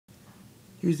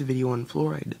here's a video on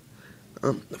fluoride.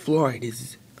 Fluoride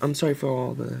is, I'm sorry for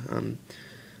all the,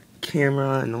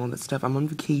 camera and all that stuff. I'm on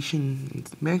vacation.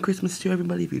 Merry Christmas to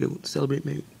everybody if you don't celebrate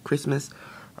Merry Christmas.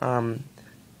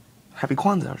 Happy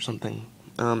Kwanzaa or something.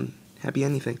 Happy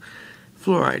anything.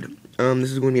 Fluoride.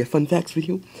 This is going to be a fun facts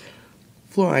video.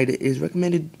 Fluoride is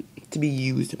recommended to be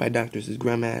used by doctors. This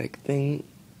grammatic thing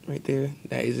right there,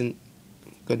 that isn't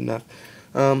good enough.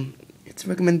 It's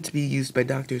recommended to be used by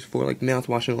doctors for like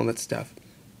mouthwash and all that stuff.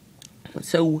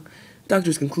 So,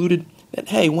 doctors concluded that,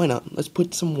 hey, why not? Let's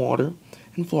put some water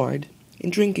and fluoride in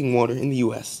drinking water in the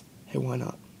U.S. Hey, why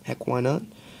not? Heck, why not?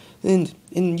 And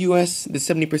in the U.S., the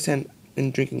 70%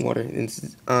 in drinking water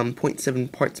is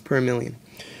 0.7 parts per million,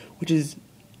 which is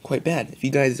quite bad. If you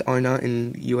guys are not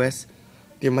in the U.S.,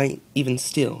 there might even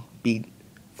still be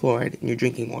fluoride in your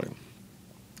drinking water.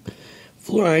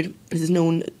 Fluoride is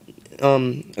known,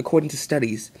 according to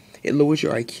studies, it lowers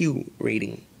your IQ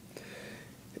rating.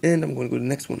 And I'm going to go to the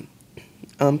next one.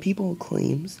 People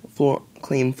claim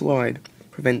fluoride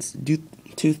prevents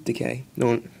tooth decay,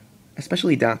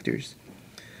 especially doctors.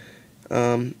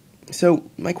 So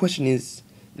my question is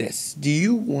this: do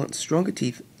you want stronger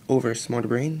teeth over a smarter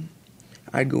brain?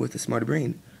 I'd go with a smarter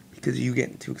brain because you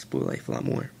get to explore life a lot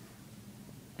more.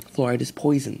 Fluoride is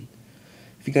poison.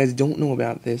 If you guys don't know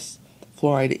about this,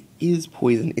 fluoride is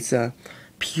poison. It's a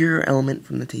pure element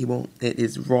from the table. It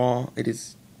is raw.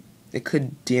 It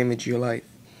could damage your life.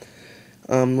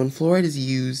 When fluoride is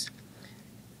used,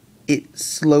 it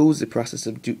slows the process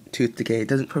of tooth decay. It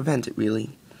doesn't prevent it, really,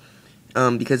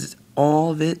 because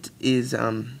all of it is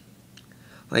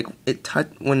like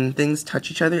when things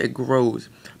touch each other, it grows.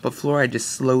 But fluoride just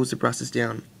slows the process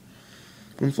down.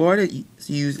 When fluoride is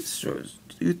used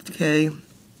tooth decay,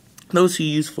 those who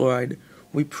use fluoride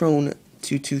will be prone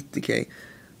to tooth decay.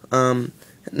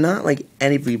 Not like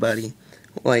everybody.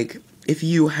 Like, if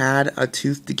you had a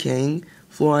tooth decaying,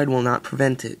 fluoride will not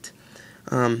prevent it.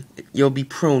 You'll be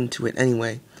prone to it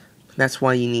anyway. That's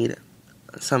why you need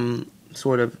some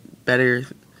sort of better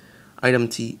item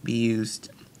to be used.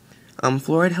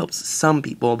 Fluoride helps some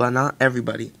people, but not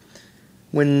everybody.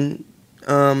 When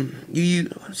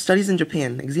studies in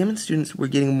Japan examined students were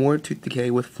getting more tooth decay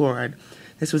with fluoride.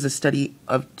 This was a study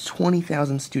of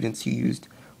 20,000 students who used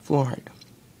fluoride.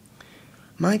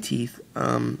 My teeth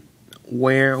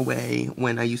wear away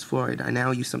when I use fluoride. I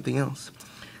now use something else.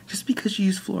 Just because you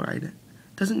use fluoride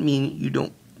doesn't mean you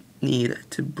don't need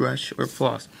to brush or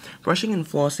floss. Brushing and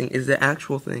flossing is the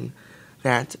actual thing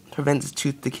that prevents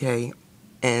tooth decay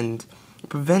and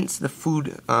prevents the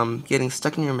food getting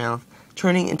stuck in your mouth,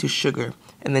 turning into sugar,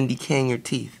 and then decaying your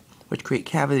teeth, which create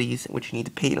cavities, which you need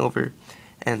to paint over,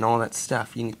 and all that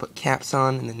stuff. You need to put caps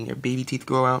on, and then your baby teeth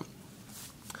grow out.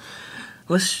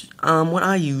 What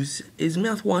I use is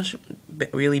mouthwash,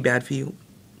 really bad for you.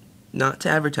 Not to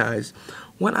advertise.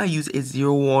 What I use is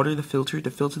zero water, to filter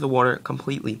the water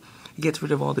completely. It gets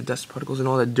rid of all the dust particles and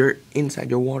all the dirt inside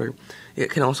your water. It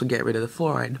can also get rid of the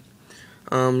fluoride.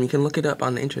 You can look it up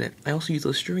on the internet. I also use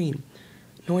Listerine.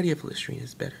 No idea if Listerine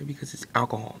is better because it's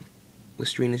alcohol.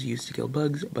 Listerine is used to kill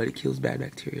bugs, but it kills bad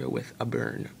bacteria with a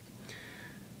burn.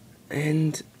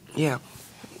 And yeah,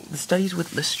 the studies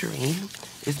with Listerine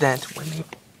is that when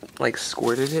they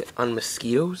squirted it on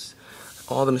mosquitoes,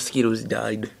 all the mosquitoes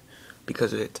died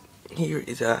because of it. Here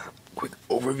is a quick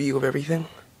overview of everything.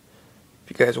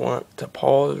 If you guys want to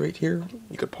pause right here,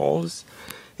 you could pause,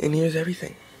 and here's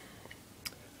everything.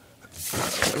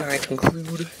 And I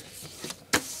conclude,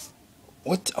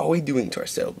 what are we doing to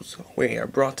ourselves? We are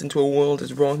brought into a world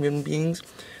as raw human beings.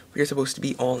 We are supposed to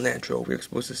be all natural. We are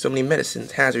exposed to so many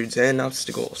medicines, hazards, and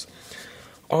obstacles.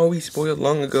 Are we spoiled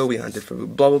long ago? We hunted for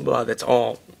blah blah blah. That's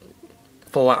all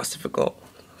philosophy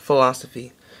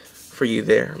for you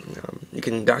there. You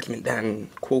can document that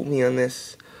and quote me on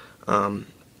this.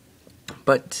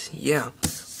 But yeah,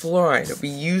 fluoride. We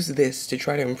use this to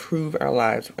try to improve our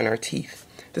lives and our teeth.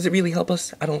 Does it really help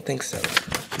us? I don't think so,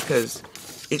 because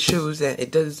it shows that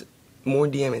it does more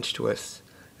damage to us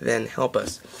than help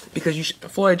us. Because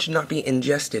fluoride should not be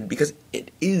ingested, because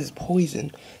it is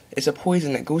poison. It's a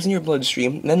poison that goes in your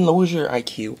bloodstream, then lowers your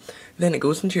IQ, then it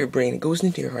goes into your brain, it goes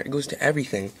into your heart, it goes to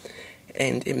everything,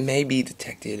 and it may be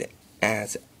detected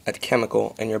as a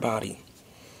chemical in your body.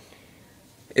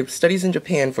 If studies in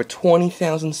Japan for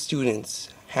 20,000 students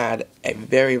had a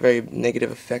very, very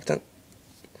negative effect of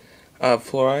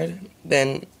fluoride,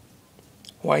 then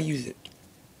why use it?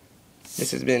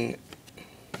 This has been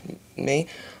me.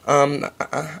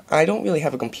 I don't really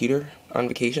have a computer on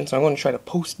vacation, so I'm going to try to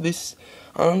post this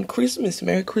on Christmas.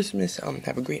 Merry Christmas.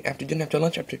 Have a great after dinner, after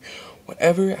lunch, after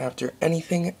whatever, after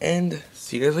anything, and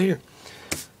see you guys later.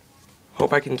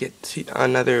 hope I can get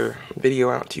another video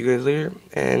out to you guys later,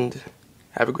 and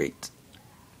have a great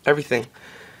everything.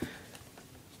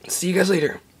 See you guys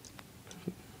later.